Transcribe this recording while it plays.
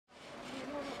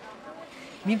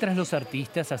Mientras los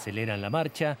artistas aceleran la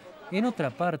marcha, en otra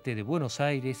parte de Buenos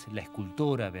Aires, la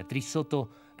escultora Beatriz Soto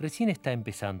recién está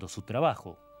empezando su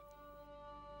trabajo.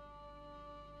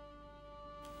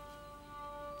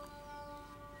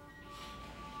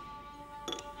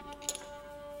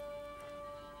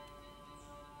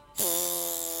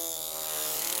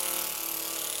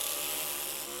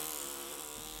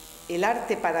 El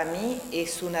arte para mí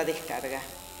es una descarga.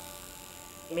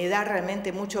 Me da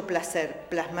realmente mucho placer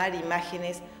plasmar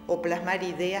imágenes o plasmar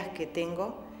ideas que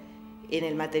tengo en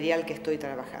el material que estoy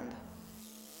trabajando.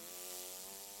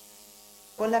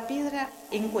 Con la piedra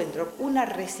encuentro una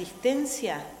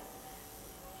resistencia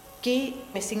que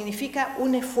me significa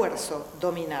un esfuerzo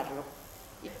dominarlo,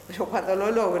 pero cuando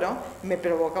lo logro me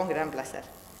provoca un gran placer.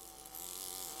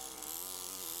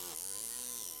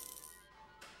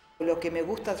 Lo que me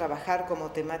gusta trabajar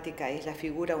como temática es la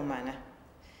figura humana.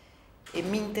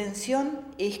 Mi intención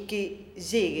es que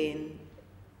lleguen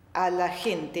a la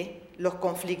gente los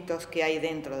conflictos que hay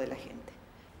dentro de la gente.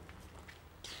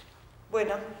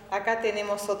 Bueno, acá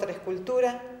tenemos otra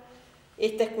escultura.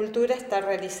 Esta escultura está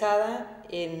realizada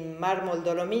en mármol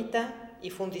dolomita y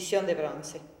fundición de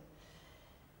bronce.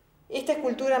 Esta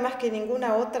escultura, más que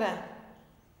ninguna otra,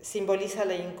 simboliza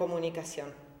la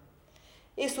incomunicación.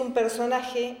 Es un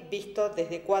personaje visto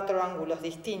desde 4 ángulos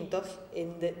distintos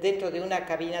dentro de una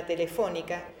cabina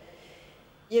telefónica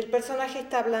y el personaje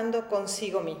está hablando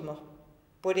consigo mismo.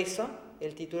 Por eso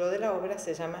el título de la obra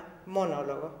se llama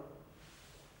Monólogo.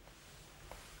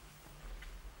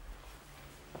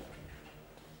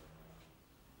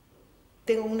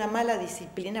 Tengo una mala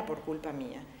disciplina por culpa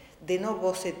mía, de no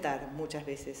bocetar muchas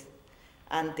veces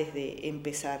antes de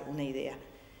empezar una idea.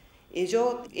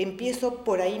 Yo empiezo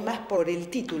por ahí más por el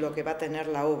título que va a tener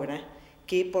la obra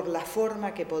que por la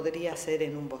forma que podría ser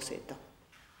en un boceto.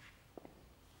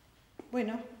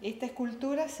 Bueno, esta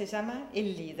escultura se llama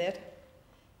El Líder.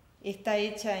 Está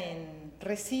hecha en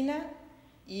resina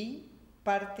y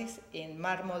partes en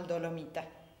mármol dolomita,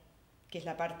 que es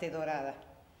la parte dorada.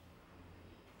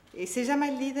 Se llama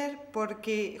El Líder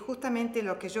porque justamente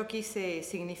lo que yo quise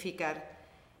significar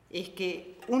es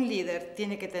que un líder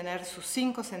tiene que tener sus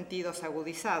 5 sentidos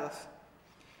agudizados.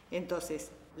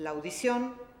 Entonces, la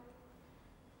audición,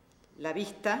 la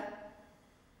vista,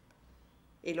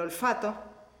 el olfato,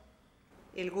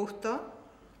 el gusto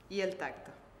y el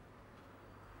tacto.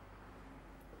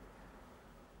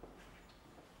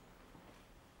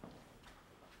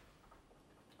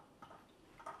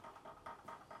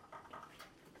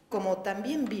 Como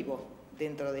también vivo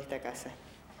dentro de esta casa,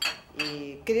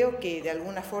 creo que de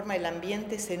alguna forma el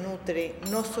ambiente se nutre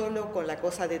no solo con la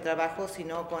cosa de trabajo,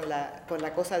 sino con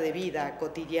la cosa de vida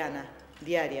cotidiana,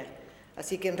 diaria.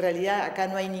 Así que en realidad acá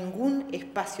no hay ningún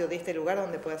espacio de este lugar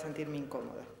donde pueda sentirme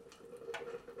incómoda.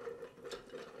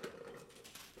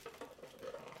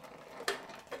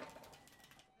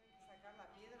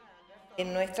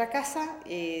 En nuestra casa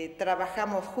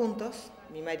trabajamos juntos,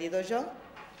 mi marido y yo.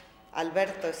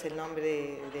 Alberto es el nombre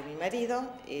de mi marido,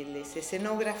 él es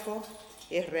escenógrafo,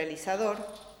 es realizador,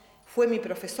 fue mi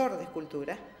profesor de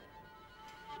escultura,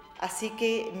 así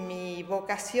que mi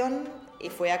vocación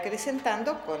fue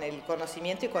acrecentando con el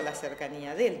conocimiento y con la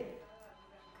cercanía de él.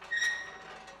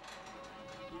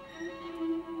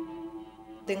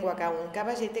 Tengo acá un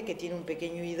caballete que tiene un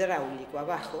pequeño hidráulico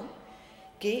abajo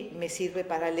que me sirve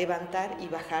para levantar y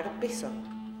bajar peso.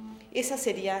 Esa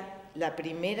sería la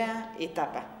primera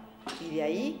etapa. Y de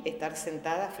ahí estar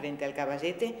sentada frente al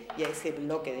caballete y a ese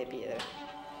bloque de piedra.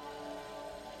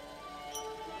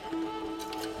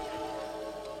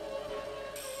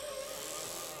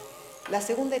 La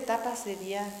segunda etapa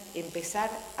sería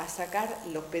empezar a sacar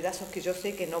los pedazos que yo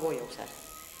sé que no voy a usar.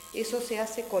 Eso se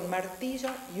hace con martillo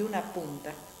y una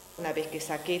punta. Una vez que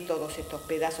saqué todos estos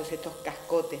pedazos, estos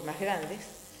cascotes más grandes,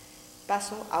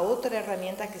 paso a otra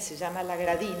herramienta que se llama la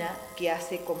gradina, que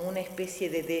hace como una especie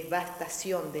de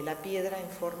devastación de la piedra en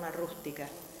forma rústica.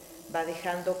 Va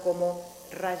dejando como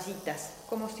rayitas,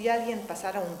 como si alguien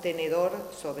pasara un tenedor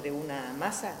sobre una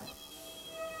masa.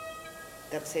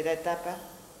 Tercera etapa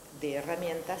de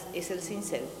herramientas es el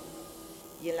cincel.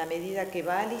 Y en la medida que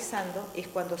va alisando es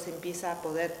cuando se empieza a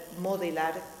poder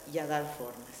modelar y a dar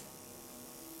formas.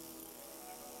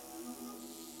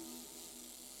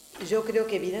 Yo creo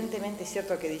que evidentemente es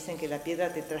cierto que dicen que la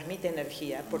piedra te transmite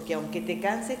energía, porque aunque te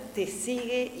canses, te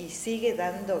sigue y sigue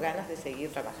dando ganas de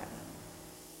seguir trabajando.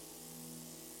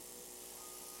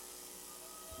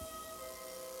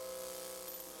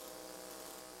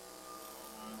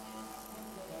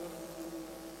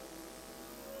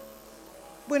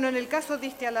 Bueno, en el caso de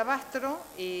este alabastro,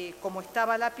 como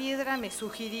estaba la piedra, me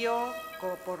sugirió,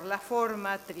 por la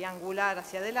forma triangular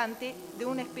hacia adelante, de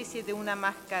una especie de una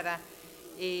máscara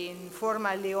en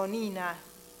forma leonina.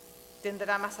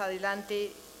 Tendrá más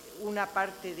adelante una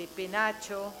parte de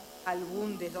penacho,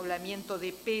 algún desdoblamiento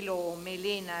de pelo o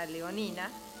melena leonina.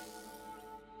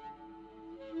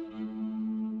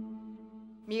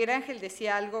 Miguel Ángel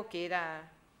decía algo que era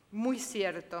muy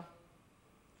cierto.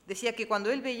 Decía que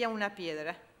cuando él veía una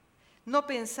piedra, no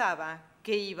pensaba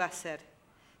qué iba a hacer,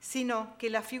 sino que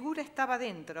la figura estaba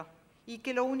dentro y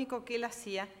que lo único que él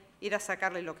hacía era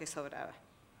sacarle lo que sobraba.